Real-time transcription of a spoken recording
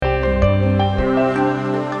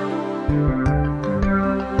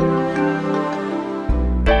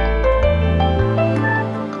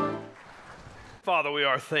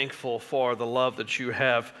thankful for the love that you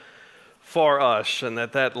have for us, and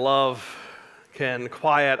that love can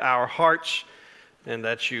quiet our hearts, and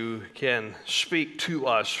that you can speak to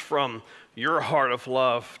us from your heart of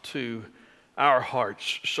love to our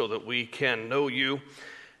hearts so that we can know you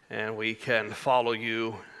and we can follow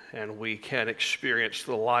you and we can experience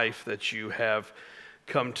the life that you have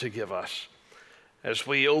come to give us. As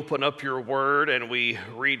we open up your word and we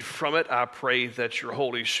read from it, I pray that your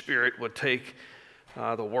Holy Spirit would take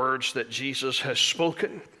the words that Jesus has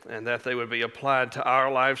spoken and that they would be applied to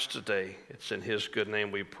our lives today. It's in his good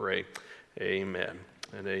name we pray. Amen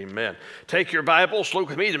and amen. Take your Bibles, look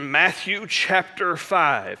with me to Matthew chapter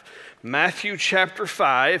 5. Matthew chapter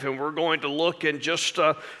 5, and we're going to look in just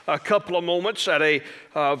a couple of moments at a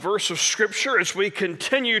verse of Scripture as we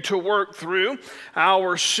continue to work through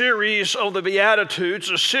our series of the Beatitudes,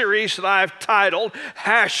 a series that I've titled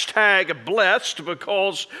 #Blessed,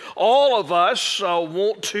 because all of us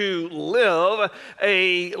want to live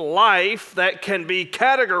a life that can be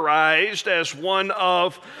categorized as one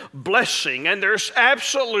of blessing, and there's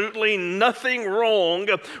absolutely nothing wrong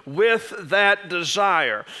with that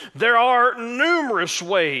desire. There are numerous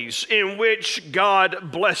ways in which God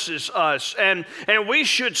blesses us, and we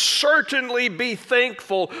should certainly be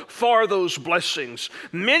thankful for those blessings.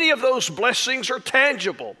 Many of those blessings are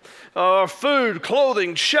tangible. Food,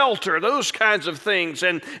 clothing, shelter, those kinds of things,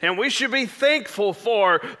 and we should be thankful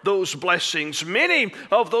for those blessings. Many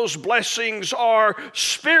of those blessings are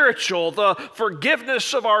spiritual, the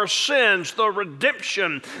forgiveness of our sins, the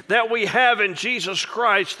redemption that we have in Jesus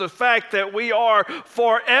Christ, the fact that we are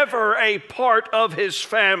forever a part of his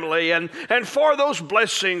family, and for those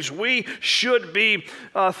blessings we should be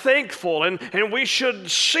thankful, and we should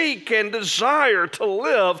seek and desire to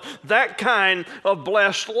live that kind of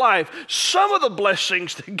blessed life. Some of the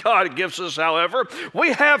blessings that God gives us, however,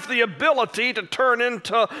 we have the ability to turn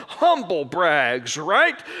into humble brags,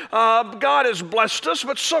 right? God has blessed us,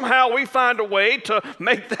 but somehow we find a way to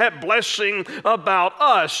make that blessing about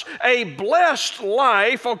us. A blessed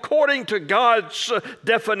life, according to God's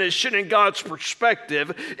definition and God's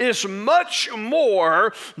perspective, is much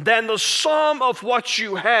more than the sum of what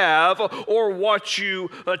you have or what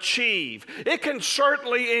you achieve. It can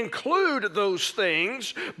certainly include those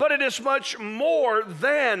things, but it is much more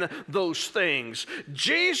than those things.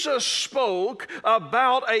 Jesus spoke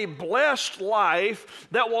about a blessed life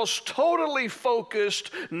that was totally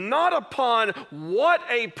focused not upon what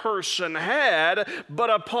a person had, but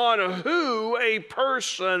upon who a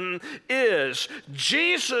person is.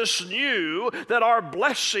 Jesus knew that our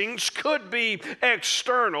blessings could be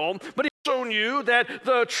external, but also knew that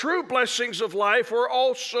the true blessings of life were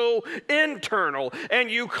also internal.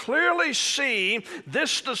 And you clearly see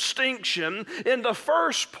this distinction in the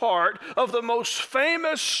first part of the most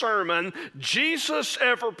famous sermon Jesus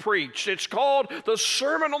ever preached. It's called the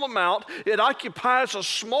Sermon on the Mount. It occupies a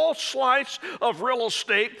small slice of real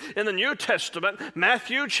estate in the New Testament,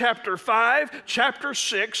 Matthew chapter 5, chapter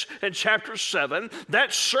 6, and chapter 7.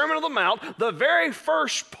 That Sermon on the Mount, the very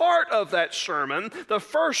first part of that sermon, the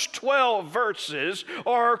first 12 verses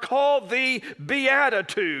are called the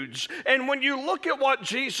Beatitudes. And when you look at what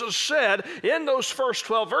Jesus said in those first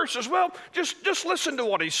 12 verses, well, just listen to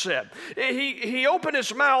what he said. He opened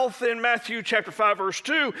his mouth in Matthew chapter 5, verse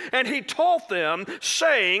 2, and he taught them,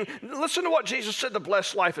 saying, listen to what Jesus said the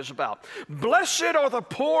blessed life is about. Blessed are the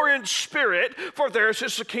poor in spirit, for theirs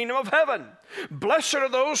is the kingdom of heaven. Blessed are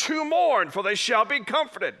those who mourn, for they shall be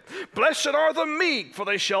comforted. Blessed are the meek, for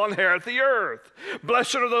they shall inherit the earth.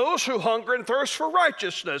 Blessed are those who hunger and thirst for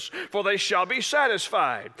righteousness, for they shall be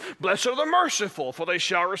satisfied. Blessed are the merciful, for they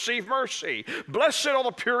shall receive mercy. Blessed are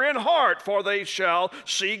the pure in heart, for they shall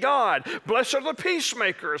see God. Blessed are the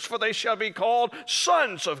peacemakers, for they shall be called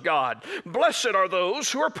sons of God. Blessed are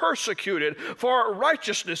those who are persecuted for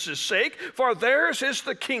righteousness' sake, for theirs is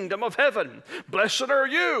the kingdom of heaven. Blessed are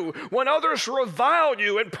you when others revile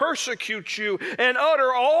you and persecute you and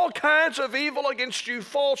utter all kinds of evil against you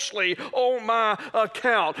falsely on my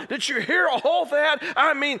account. Did you hear all that?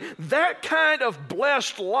 I mean, that kind of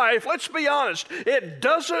blessed life, let's be honest, it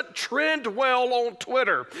doesn't trend well on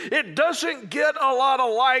Twitter. It doesn't get a lot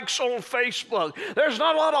of likes on Facebook. There's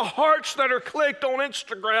not a lot of hearts that are clicked on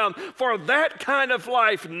Instagram for that kind of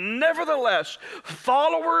life. Nevertheless,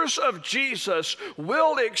 followers of Jesus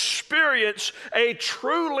will experience a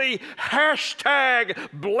truly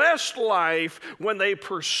blessed life when they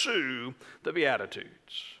pursue the Beatitudes.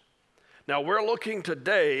 Now, we're looking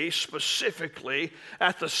today specifically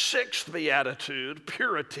at the sixth beatitude,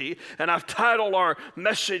 purity, and I've titled our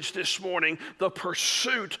message this morning, The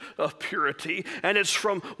Pursuit of Purity, and it's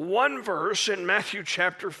from one verse in Matthew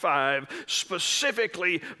chapter 5,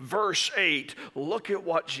 specifically verse 8. Look at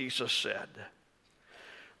what Jesus said.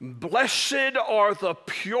 Blessed are the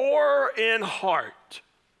pure in heart,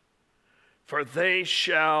 for they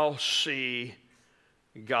shall see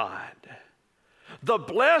God. The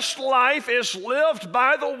blessed life is lived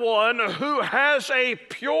by the one who has a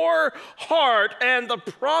pure heart, and the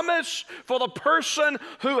promise for the person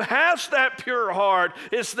who has that pure heart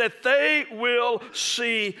is that they will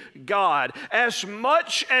see God. As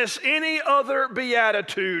much as any other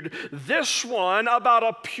beatitude, this one about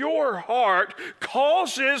a pure heart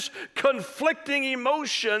causes conflicting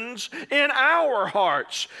emotions in our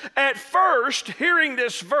hearts. At first, hearing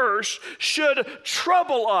this verse should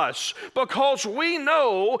trouble us because we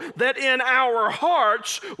know that in our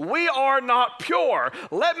hearts we are not pure.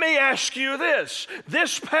 Let me ask you this.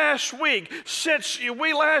 This past week, since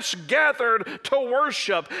we last gathered to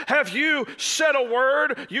worship, have you said a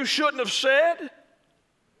word you shouldn't have said?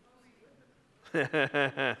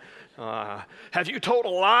 Have you told a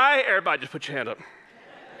lie? Everybody just put your hand up.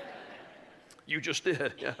 You just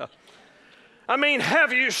did, yeah. I mean,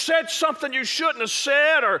 have you said something you shouldn't have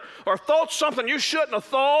said, or thought something you shouldn't have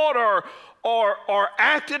thought, or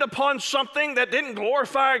acted upon something that didn't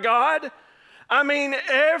glorify God? I mean,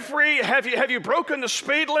 have you broken the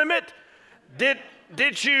speed limit? Did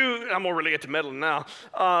you, I'm gonna really get to meddling now.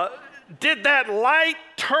 Did that light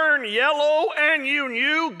turn yellow and you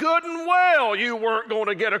knew good and well you weren't going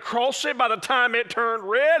to get across it by the time it turned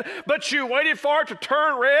red, but you waited for it to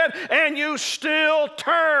turn red and you still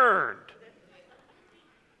turned?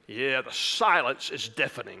 Yeah, the silence is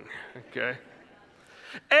deafening, okay?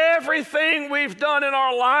 Everything we've done in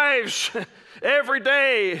our lives, every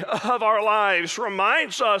day of our lives,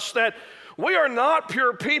 reminds us that we are not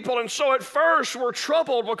pure people, and so at first we're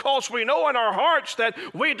troubled because we know in our hearts that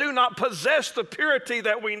we do not possess the purity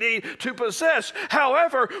that we need to possess.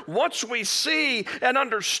 However, once we see and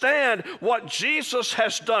understand what Jesus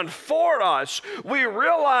has done for us, we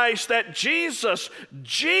realize that Jesus,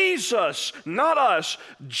 not us,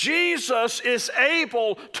 Jesus is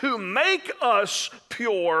able to make us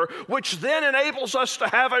pure, which then enables us to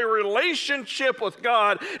have a relationship with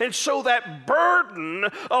God, and so that burden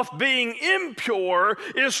of being impure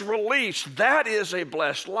is released. That is a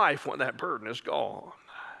blessed life when that burden is gone.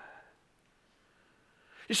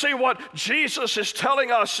 You see, what Jesus is telling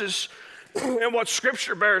us is, and what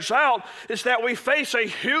Scripture bears out, is that we face a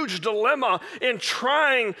huge dilemma in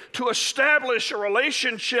trying to establish a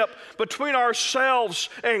relationship between ourselves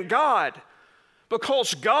and God.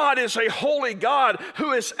 Because God is a holy God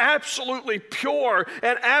who is absolutely pure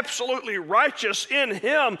and absolutely righteous. In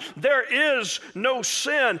Him there is no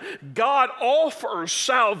sin. God offers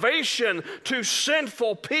salvation to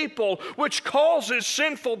sinful people, which causes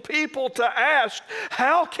sinful people to ask,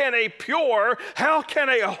 how can a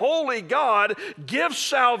holy God give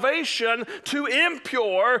salvation to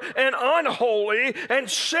impure and unholy and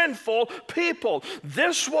sinful people?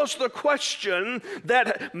 This was the question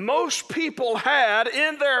that most people had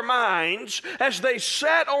in their minds as they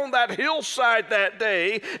sat on that hillside that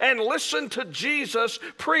day and listened to Jesus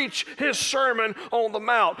preach His Sermon on the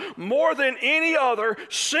Mount. More than any other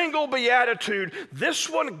single beatitude, this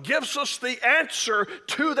one gives us the answer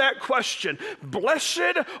to that question.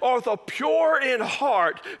 Blessed are the pure in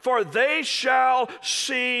heart, for they shall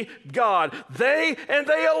see God. They and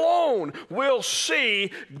they alone will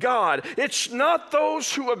see God. It's not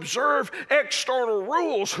those who observe external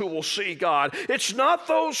rules who will see God. It's not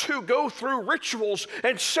those who go through rituals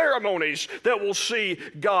and ceremonies that will see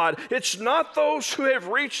God. It's not those who have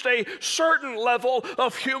reached a certain level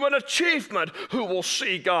of human achievement who will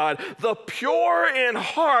see God. The pure in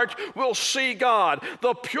heart will see God.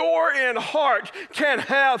 The pure in heart can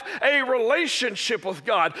have a relationship with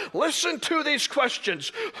God. Listen to these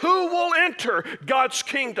questions. Who will enter God's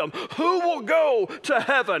kingdom? Who will go to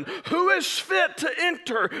heaven? Who is fit to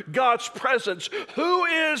enter God's presence? Who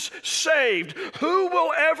is saved? Who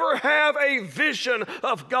will ever have a vision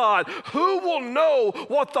of God? Who will know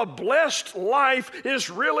what the blessed life is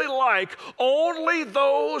really like? Only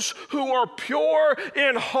those who are pure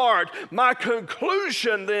in heart. My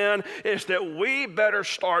conclusion then is that we better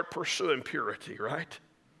start pursuing purity, right?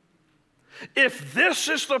 If this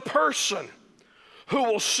is the person who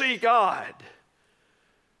will see God,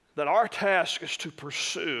 then our task is to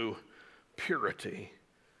pursue purity.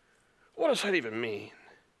 What does that even mean?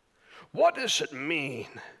 What does it mean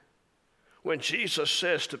when Jesus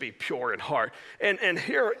says to be pure in heart? And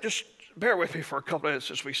here, just bear with me for a couple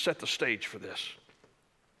minutes as we set the stage for this.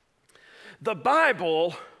 The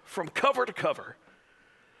Bible, from cover to cover,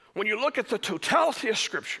 when you look at the totality of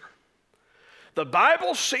Scripture, the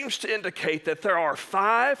Bible seems to indicate that there are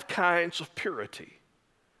 5 kinds of purity.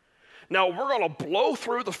 Now, we're going to blow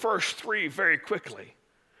through the first 3 very quickly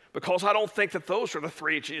because I don't think that those are the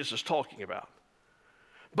 3 Jesus is talking about.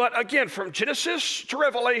 But again, from Genesis to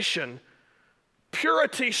Revelation,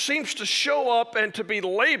 purity seems to show up and to be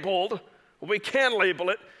labeled, we can label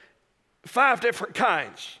it, 5 different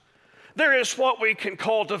kinds. There is what we can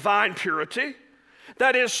call divine purity.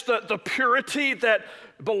 That is the purity that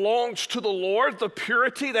belongs to the Lord, the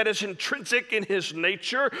purity that is intrinsic in his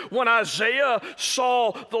nature. When Isaiah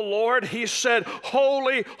saw the Lord, he said,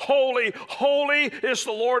 "Holy, holy, holy is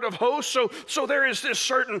the Lord of hosts." So there is this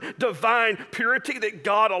certain divine purity that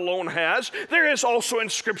God alone has. There is also in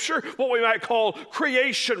Scripture what we might call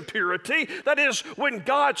creation purity. That is, when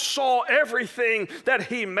God saw everything that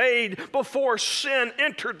he made before sin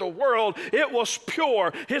entered the world, it was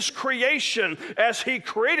pure. His creation, as he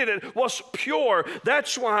created it, was pure.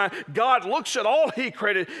 That's why God looks at all he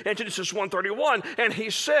created in Genesis 1:31 and he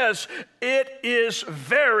says, "It is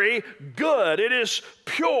very good." It is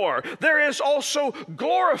pure. There is also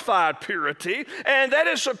glorified purity, and that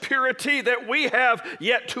is a purity that we have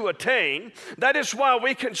yet to attain. That is why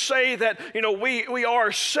we can say that, we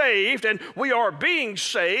are saved and we are being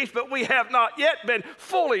saved, but we have not yet been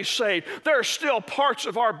fully saved. There are still parts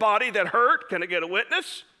of our body that hurt. Can I get a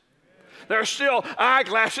witness? There's still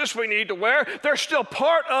eyeglasses we need to wear. There's still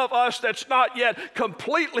part of us that's not yet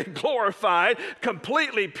completely glorified,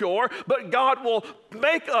 completely pure, but God will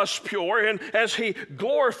make us pure, and as he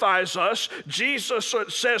glorifies us, Jesus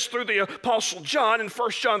says through the Apostle John in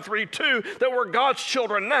 1 John 3:2 that we're God's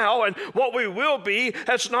children now, and what we will be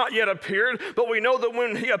has not yet appeared, but we know that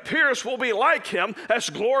when he appears, we'll be like him. That's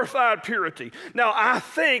glorified purity. Now, I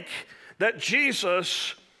think that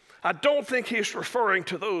Jesus, I don't think he's referring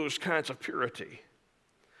to those kinds of purity.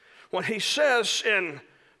 When he says in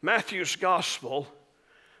Matthew's gospel,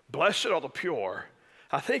 "Blessed are the pure,"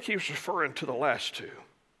 I think he's referring to the last 2.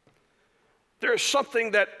 There's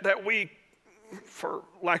something that we, for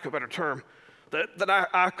lack of a better term, that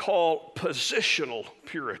I call positional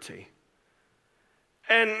purity.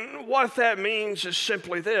 And what that means is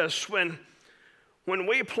simply this: when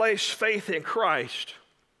we place faith in Christ,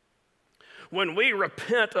 when we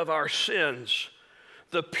repent of our sins,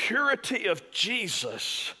 the purity of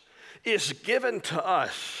Jesus is given to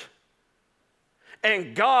us.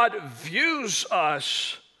 And God views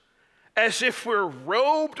us as if we're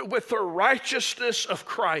robed with the righteousness of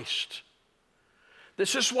Christ.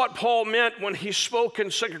 This is what Paul meant when he spoke in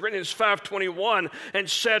 2 Corinthians 5:21 and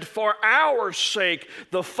said, "For our sake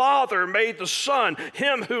the Father made the Son,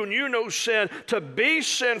 him who knew no sin, to be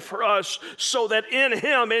sin for us, so that in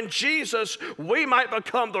him, in Jesus, we might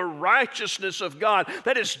become the righteousness of God."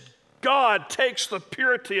 That is, God takes the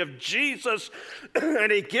purity of Jesus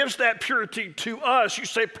and he gives that purity to us. You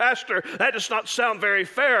say, "Pastor, that does not sound very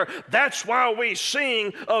fair." That's why we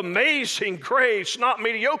sing Amazing Grace, not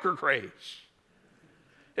mediocre grace.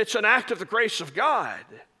 It's an act of the grace of God,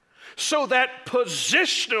 so that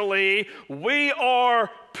positionally we are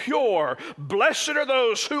pure. Blessed are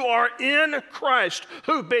those who are in Christ,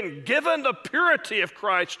 who've been given the purity of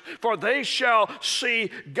Christ, for they shall see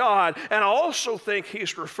God. And I also think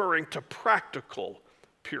he's referring to practical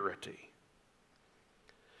purity.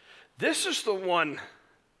 This is the one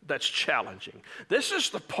that's challenging. This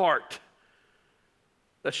is the part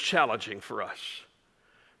that's challenging for us.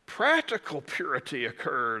 Practical purity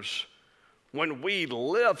occurs when we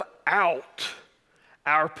live out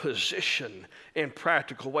our position in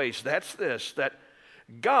practical ways. That's this, that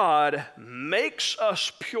God makes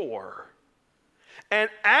us pure, and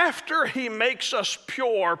after he makes us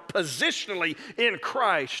pure positionally in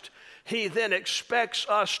Christ, he then expects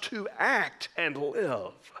us to act and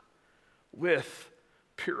live with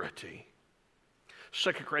purity.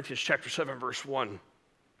 2 Corinthians chapter 7, verse 1.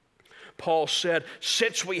 Paul said,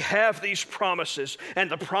 since we have these promises,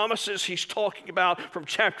 and the promises he's talking about from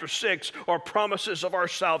chapter 6 are promises of our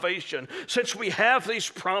salvation. Since we have these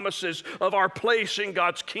promises of our place in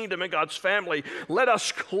God's kingdom and God's family, let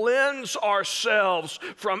us cleanse ourselves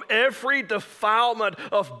from every defilement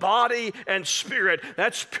of body and spirit.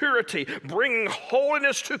 That's purity, bringing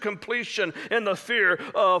holiness to completion in the fear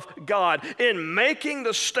of God. In making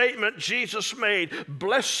the statement Jesus made,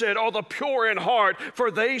 blessed are the pure in heart,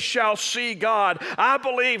 for they shall see God. I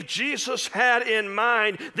believe Jesus had in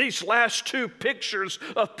mind these last two pictures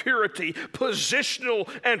of purity, positional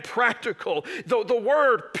and practical. The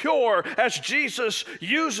word pure, as Jesus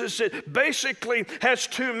uses it, basically has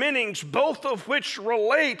two meanings, both of which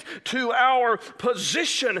relate to our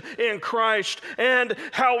position in Christ and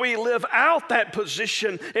how we live out that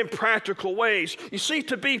position in practical ways. You see,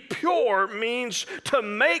 to be pure means to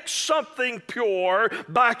make something pure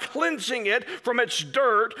by cleansing it from its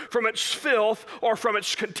dirt, from its filth, or from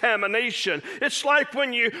its contamination. It's like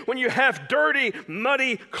when you have dirty,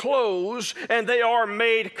 muddy clothes and they are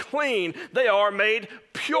made clean. They are made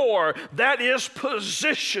pure. That is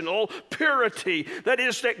positional purity. That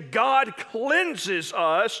is that God cleanses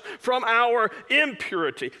us from our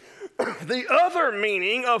impurity. The other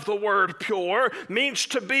meaning of the word pure means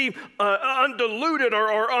to be undiluted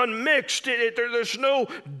or unmixed. There's no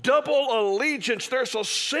double allegiance. There's a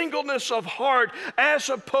singleness of heart as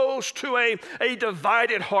opposed to a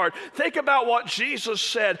divided heart. Think about what Jesus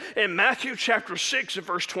said in Matthew chapter 6 and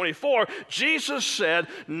verse 24. Jesus said,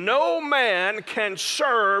 "No man can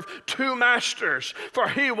serve two masters, for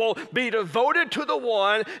he will be devoted to the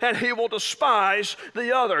one and he will despise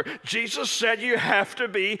the other." Jesus said you have to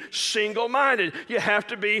be single-minded. You have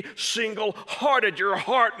to be single-hearted. Your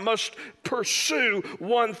heart must pursue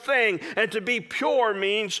one thing. And to be pure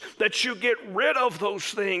means that you get rid of those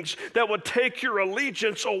things that would take your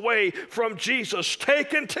allegiance away from Jesus.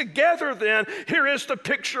 Taken together then, here is the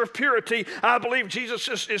picture of purity I believe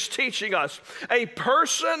Jesus is teaching us. A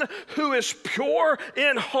person who is pure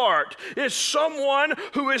in heart is someone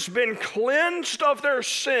who has been cleansed of their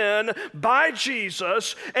sin by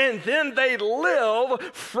Jesus, and then they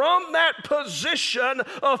live from that position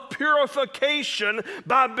of purification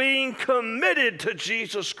by being committed to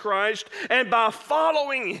Jesus Christ and by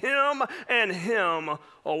following Him and Him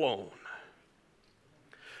alone.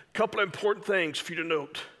 A couple of important things for you to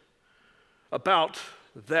note about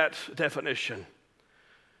that definition.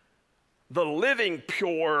 The living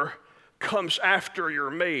pure comes after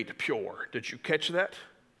you're made pure. Did you catch that?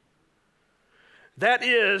 That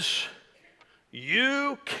is,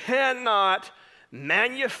 you cannot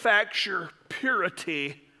manufacture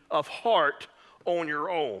purity of heart on your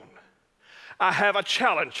own. I have a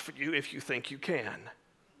challenge for you if you think you can.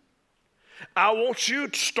 I want you,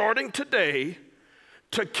 starting today,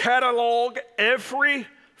 to catalog every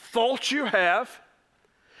thought you have,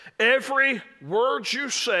 every word you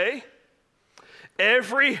say,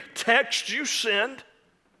 every text you send,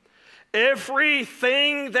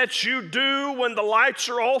 everything that you do when the lights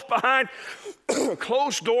are off behind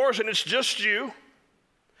closed doors and it's just you,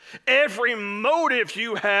 every motive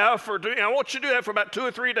you have for doing, I want you to do that for about 2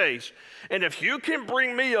 or 3 days. And if you can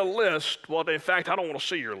bring me a list, well, in fact, I don't want to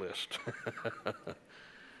see your list.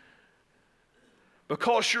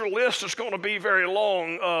 Because your list is going to be very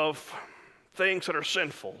long of things that are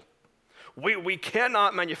sinful. We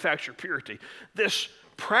cannot manufacture purity. This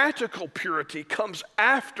practical purity comes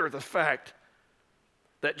after the fact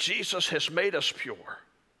that Jesus has made us pure.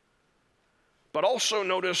 But also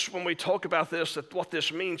notice when we talk about this, that what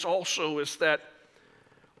this means also is that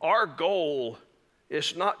our goal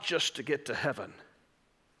is not just to get to heaven.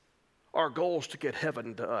 Our goal is to get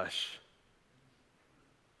heaven to us.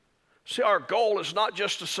 See, our goal is not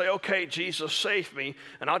just to say, okay, Jesus saved me,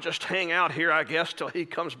 and I'll just hang out here, I guess, till He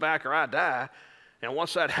comes back or I die. And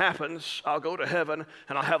once that happens, I'll go to heaven,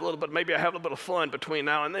 and I'll have a little bit, maybe I have a little bit of fun between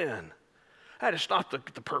now and then. That is not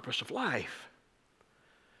the purpose of life.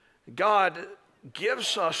 God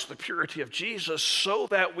gives us the purity of Jesus so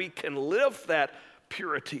that we can live that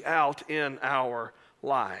purity out in our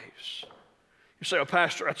lives. You say, "Oh,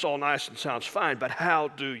 Pastor, that's all nice and sounds fine, but how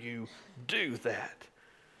do you do that?"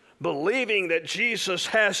 Believing that Jesus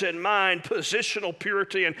has in mind positional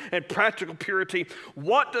purity and practical purity,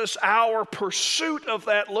 what does our pursuit of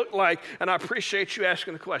that look like? And I appreciate you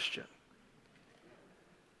asking the question.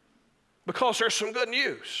 Because there's some good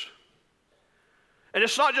news. And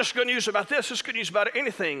it's not just good news about this, it's good news about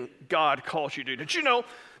anything God calls you to do. Did you know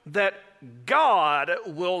that God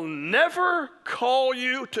will never call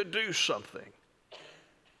you to do something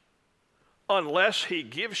unless He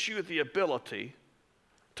gives you the ability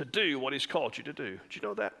to do what He's called you to do? Did you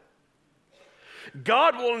know that?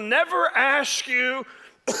 God will never ask you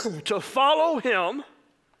to follow Him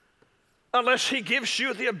unless He gives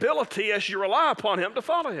you the ability, as you rely upon Him, to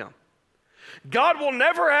follow Him. God will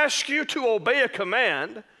never ask you to obey a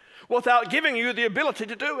command without giving you the ability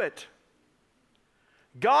to do it.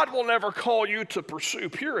 God will never call you to pursue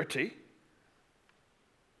purity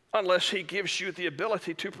unless He gives you the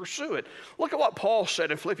ability to pursue it. Look at what Paul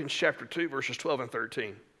said in Philippians chapter 2, verses 12 and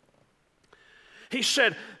 13. He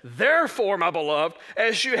said, therefore, my beloved,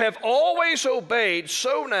 as you have always obeyed,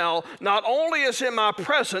 so now, not only as in my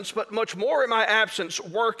presence, but much more in my absence,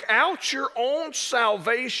 work out your own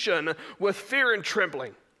salvation with fear and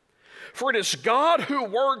trembling. For it is God who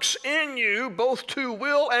works in you both to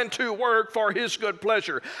will and to work for his good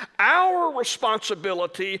pleasure. Our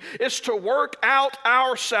responsibility is to work out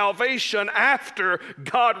our salvation after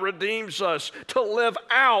God redeems us, to live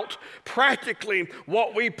out practically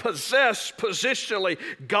what we possess positionally.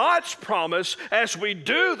 God's promise as we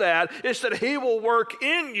do that is that he will work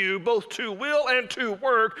in you both to will and to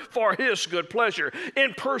work for his good pleasure.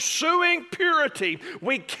 In pursuing purity,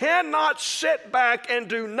 we cannot sit back and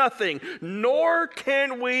do nothing, nor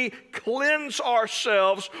can we cleanse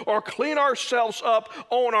ourselves or clean ourselves up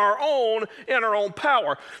on our own in our own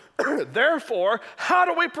power. Therefore, how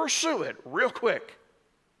do we pursue it? Real quick.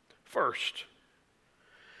 First,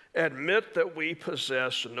 admit that we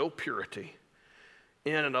possess no purity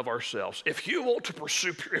in and of ourselves. If you want to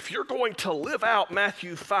pursue, if you're going to live out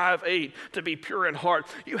Matthew 5:8 to be pure in heart,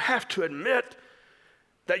 you have to admit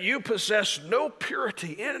that you possess no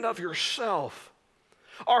purity in and of yourself.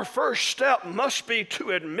 Our first step must be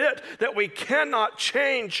to admit that we cannot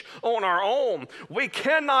change on our own. We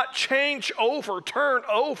cannot turn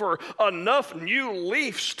over enough new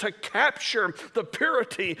leaves to capture the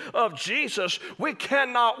purity of Jesus. We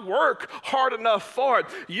cannot work hard enough for it.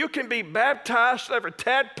 You can be baptized, every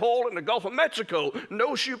tadpole in the Gulf of Mexico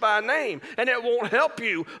knows you by name, and it won't help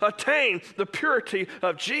you attain the purity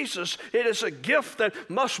of Jesus. It is a gift that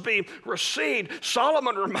must be received.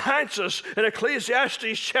 Solomon reminds us in Ecclesiastes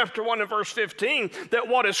chapter 1 and verse 15 that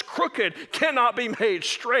what is crooked cannot be made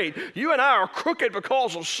straight. You and I are crooked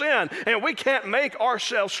because of sin, and we can't make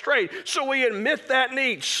ourselves straight. So we admit that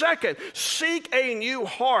need. Second, seek a new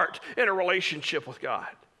heart in a relationship with God.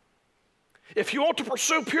 If you want to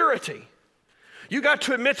pursue purity, you got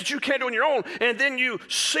to admit that you can't do it on your own, and then you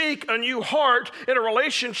seek a new heart in a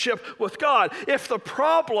relationship with God. If the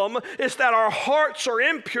problem is that our hearts are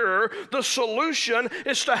impure, the solution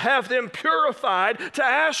is to have them purified, to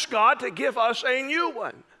ask God to give us a new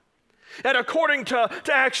one. And according to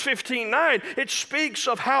Acts 15:9, it speaks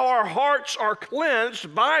of how our hearts are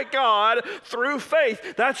cleansed by God through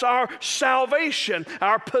faith. That's our salvation,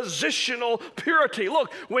 our positional purity.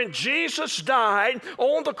 Look, when Jesus died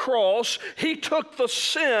on the cross, he took the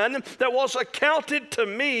sin that was accounted to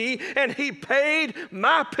me, and he paid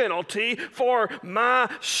my penalty for my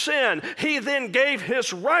sin. He then gave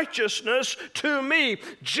his righteousness to me.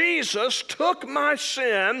 Jesus took my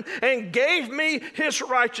sin and gave me his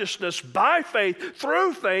righteousness. By faith,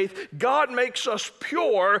 through faith, God makes us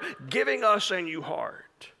pure, giving us a new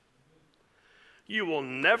heart. You will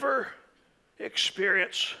never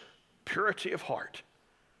experience purity of heart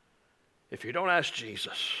if you don't ask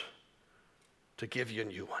Jesus to give you a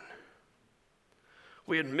new one.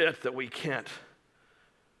 We admit that we can't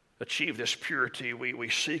achieve this purity. We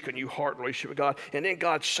seek a new heart relationship with God, and then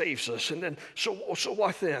God saves us. And then, so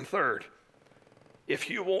what then? Third, if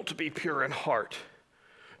you want to be pure in heart,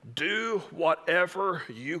 do whatever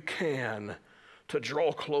you can to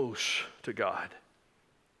draw close to God.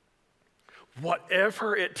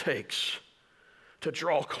 Whatever it takes to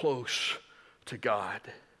draw close to God.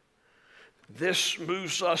 This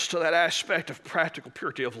moves us to that aspect of practical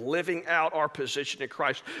purity, of living out our position in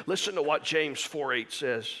Christ. Listen to what James 4:8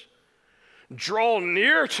 says. Draw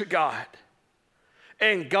near to God,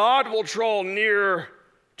 and God will draw near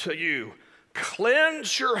to you.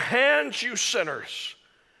 Cleanse your hands, you sinners,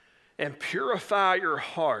 and purify your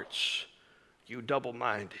hearts, you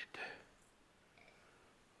double-minded.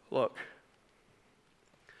 Look,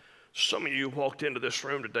 some of you walked into this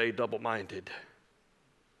room today double-minded.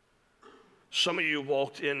 Some of you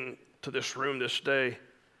walked into this room this day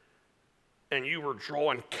and you were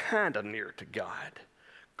drawing kind of near to God,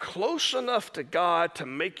 close enough to God to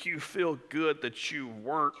make you feel good that you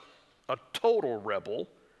weren't a total rebel.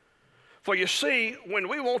 For you see, when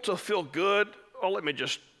we want to feel good, let me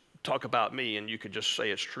just talk about me, and you could just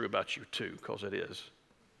say it's true about you too, because it is.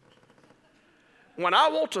 When I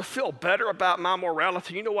want to feel better about my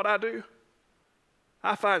morality, you know what I do?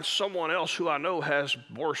 I find someone else who I know has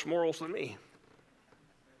worse morals than me.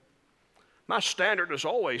 My standard is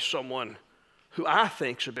always someone who I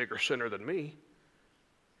think's a bigger sinner than me.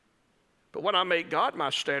 But when I make God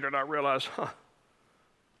my standard, I realize,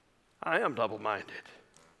 I am double-minded.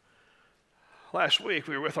 Last week,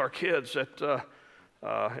 we were with our kids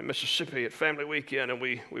in Mississippi at Family Weekend, and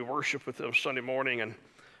we worshiped with them Sunday morning, and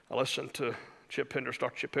I listened to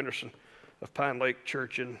Dr. Chip Henderson of Pine Lake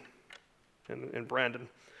Church in Brandon.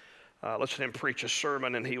 Listened to him preach a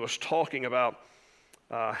sermon, and he was talking about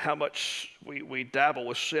how much we dabble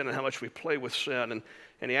with sin and how much we play with sin.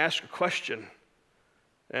 And he asked a question,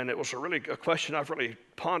 and it was a question I've really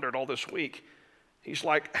pondered all this week. He's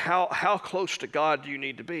like, how close to God do you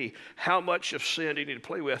need to be? How much of sin do you need to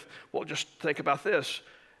play with? Well, just think about this.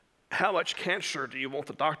 How much cancer do you want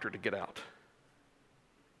the doctor to get out?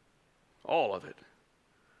 All of it.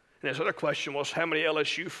 And his other question was, how many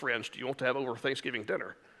LSU friends do you want to have over Thanksgiving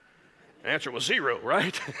dinner? The answer was 0,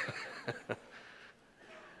 right?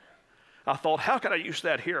 I thought, how can I use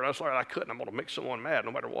that here? And I was like, I couldn't. I'm going to make someone mad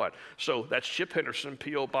no matter what. So that's Chip Henderson,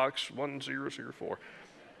 P.O. Box 1004.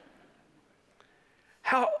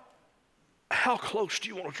 How close do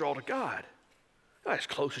you want to draw to God? As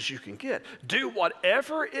close as you can get. Do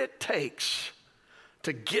whatever it takes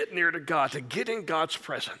to get near to God, to get in God's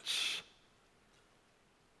presence.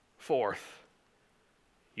 Fourth,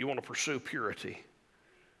 you want to pursue purity.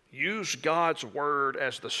 Use God's word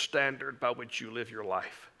as the standard by which you live your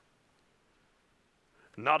life.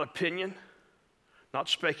 Not opinion, not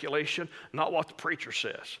speculation, not what the preacher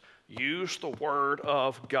says. Use the word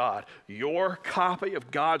of God. Your copy of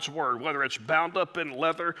God's word, whether it's bound up in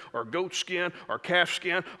leather or goat skin or calf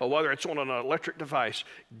skin, or whether it's on an electric device,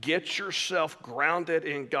 get yourself grounded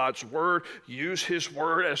in God's word. Use his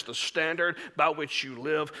word as the standard by which you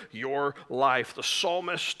live your life. The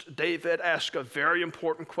psalmist David asked a very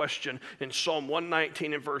important question in Psalm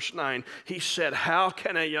 119 and verse 9. He said, how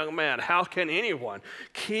can a young man, how can anyone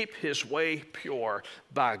keep his way pure?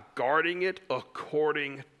 By guarding it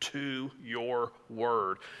according to your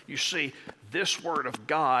word. You see, this word of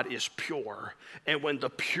God is pure. And when the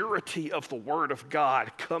purity of the word of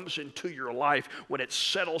God comes into your life, when it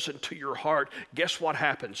settles into your heart, guess what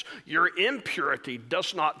happens? Your impurity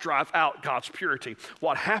does not drive out God's purity.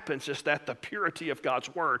 What happens is that the purity of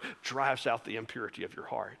God's word drives out the impurity of your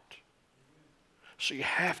heart. So you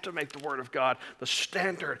have to make the word of God the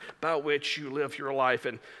standard by which you live your life.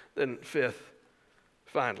 And then fifth,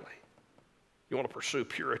 finally, you want to pursue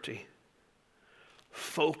purity.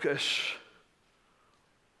 Focus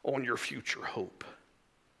on your future hope.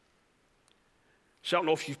 So I don't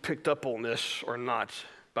know if you've picked up on this or not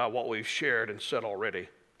by what we've shared and said already,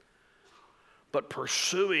 but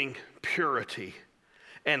pursuing purity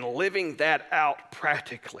and living that out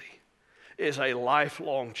practically is a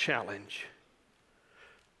lifelong challenge.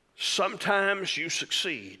 Sometimes you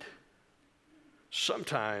succeed.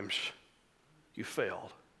 Sometimes you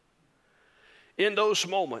fail. In those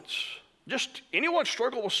moments, just anyone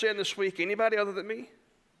struggle with sin this week? Anybody other than me?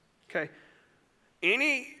 Okay.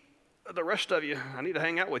 The rest of you, I need to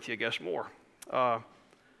hang out with you, I guess, more. The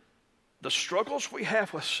struggles we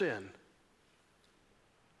have with sin,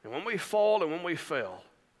 and when we fall and when we fail,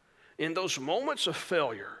 in those moments of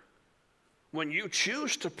failure, when you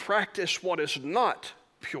choose to practice what is not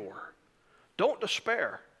pure, don't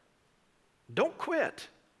despair. Don't quit.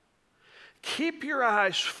 Keep your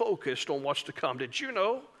eyes focused on what's to come. Did you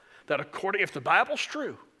know that if the Bible's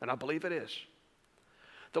true, and I believe it is,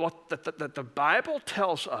 that the Bible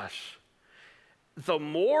tells us the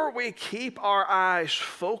more we keep our eyes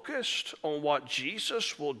focused on what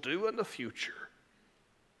Jesus will do in the future,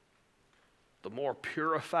 the more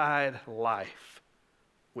purified life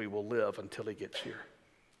we will live until he gets here.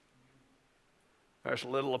 There's a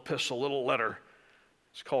little epistle, a little letter.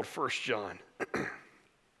 It's called 1 John.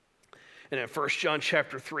 And in 1 John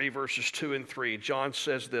chapter 3, verses 2 and 3, John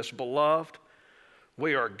says this, Beloved,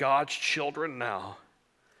 we are God's children now,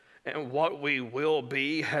 and what we will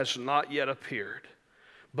be has not yet appeared.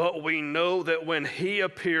 But we know that when he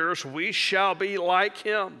appears, we shall be like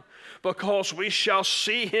him, because we shall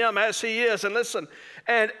see him as he is. And listen,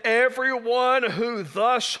 and everyone who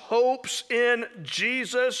thus hopes in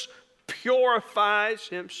Jesus purifies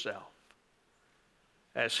himself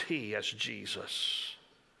as Jesus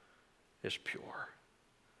is pure.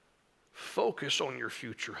 Focus on your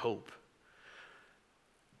future hope.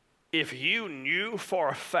 If you knew for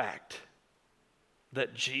a fact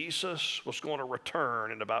that Jesus was going to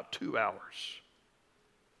return in about 2 hours,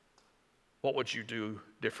 what would you do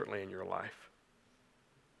differently in your life?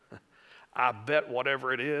 I bet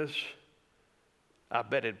whatever it is, I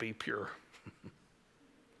bet it'd be pure.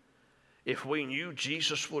 If we knew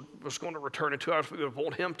Jesus was going to return in 2 hours, we would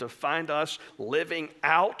want him to find us living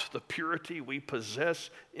out the purity we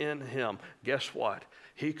possess in him. Guess what?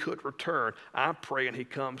 He could return. I'm praying he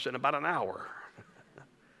comes in about an hour.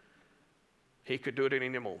 He could do it at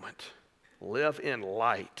any moment. Live in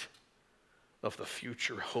light of the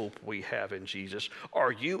future hope we have in Jesus.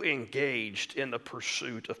 Are you engaged in the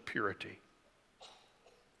pursuit of purity?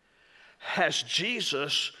 Has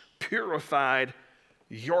Jesus purified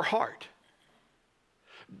your heart?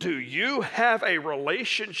 Do you have a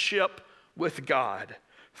relationship with God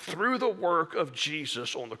through the work of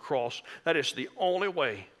Jesus on the cross? That is the only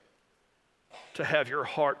way to have your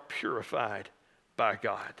heart purified by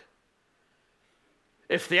God.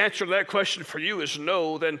 If the answer to that question for you is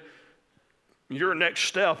no, then your next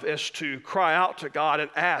step is to cry out to God and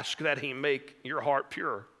ask that He make your heart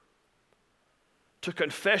pure. To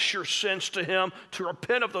confess your sins to Him, to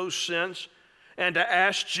repent of those sins, and to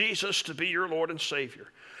ask Jesus to be your Lord and Savior.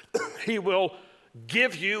 He will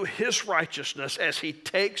give you His righteousness as He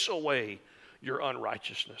takes away your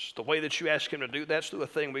unrighteousness. The way that you ask Him to do that's through a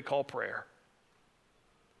thing we call prayer.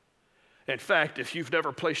 In fact, if you've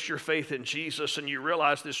never placed your faith in Jesus and you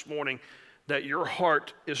realize this morning that your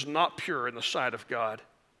heart is not pure in the sight of God,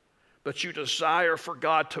 but you desire for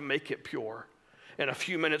God to make it pure, in a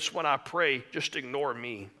few minutes when I pray, just ignore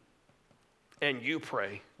me and you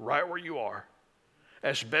pray right where you are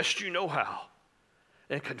as best you know how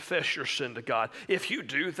and confess your sin to God. If you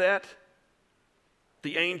do that,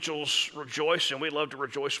 the angels rejoice, and we love to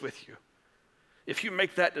rejoice with you. If you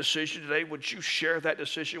make that decision today, would you share that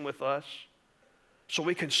decision with us so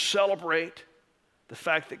we can celebrate the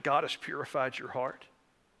fact that God has purified your heart?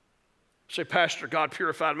 Say, Pastor, God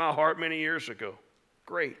purified my heart many years ago.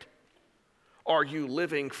 Great. Are you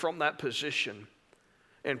living from that position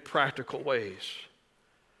in practical ways?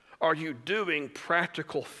 Are you doing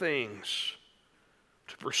practical things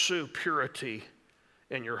to pursue purity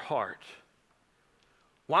in your heart?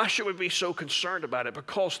 Why should we be so concerned about it?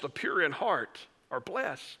 Because the pure in heart are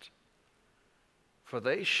blessed, for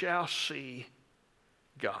they shall see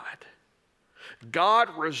God. God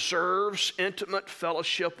reserves intimate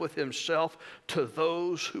fellowship with Himself to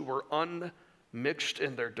those who are unmixed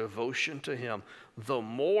in their devotion to Him. The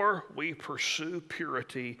more we pursue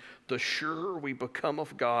purity, the surer we become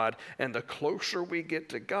of God, and the closer we get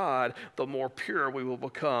to God, the more pure we will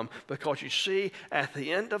become. Because you see, at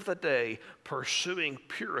the end of the day, pursuing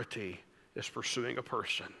purity is pursuing a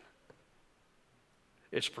person.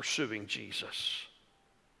 It's pursuing Jesus.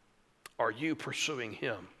 Are you pursuing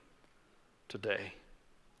Him today?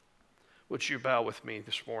 Would you bow with me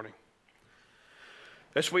this morning?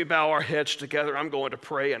 As we bow our heads together, I'm going to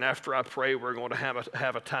pray, and after I pray, we're going to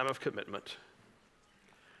have a time of commitment.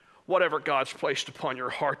 Whatever God's placed upon your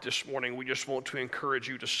heart this morning, we just want to encourage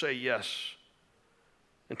you to say yes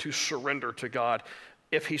and to surrender to God.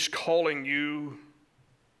 If He's calling you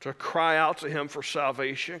to cry out to Him for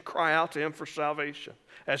salvation, cry out to Him for salvation.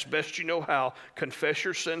 As best you know how, confess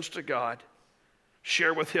your sins to God.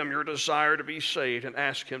 Share with Him your desire to be saved and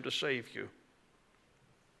ask Him to save you.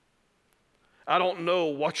 I don't know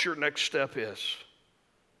what your next step is.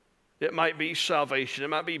 It might be salvation. It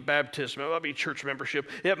might be baptism. It might be church membership.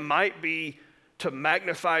 It might be to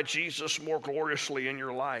magnify Jesus more gloriously in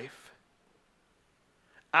your life.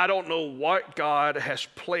 I don't know what God has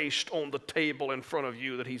placed on the table in front of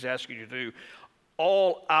you that He's asking you to do.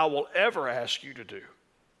 All I will ever ask you to do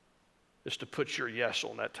is to put your yes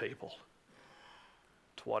on that table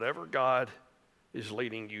to whatever God is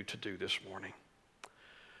leading you to do this morning.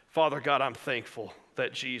 Father God, I'm thankful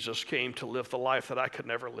that Jesus came to live the life that I could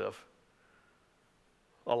never live.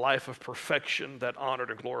 A life of perfection that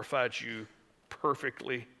honored and glorified you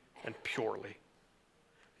perfectly and purely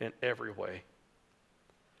in every way.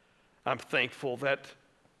 I'm thankful that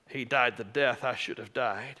He died the death I should have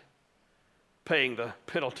died, paying the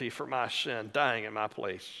penalty for my sin, dying in my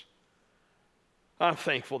place. I'm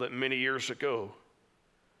thankful that many years ago,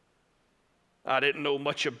 I didn't know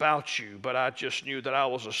much about you, but I just knew that I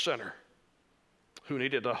was a sinner who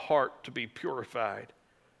needed a heart to be purified.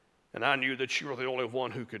 And I knew that you were the only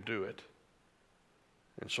one who could do it.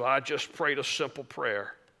 And so I just prayed a simple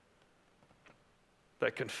prayer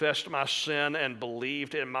that confessed my sin and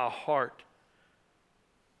believed in my heart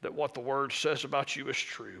that what the Word says about you is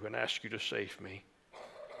true, and asked you to save me.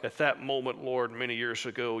 At that moment, Lord, many years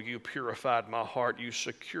ago, you purified my heart. You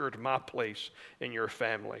secured my place in your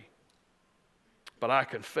family. But I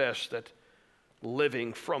confess that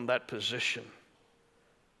living from that position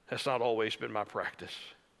has not always been my practice.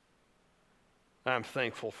 I'm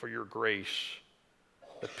thankful for your grace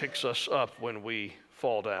that picks us up when we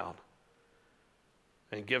fall down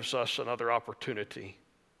and gives us another opportunity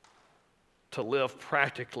to live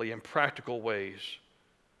practically in practical ways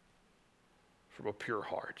from a pure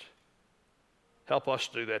heart. Help us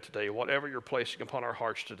do that today. Whatever you're placing upon our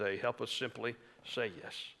hearts today, help us simply say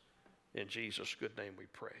yes. In Jesus' good name we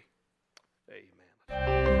pray.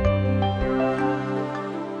 Amen.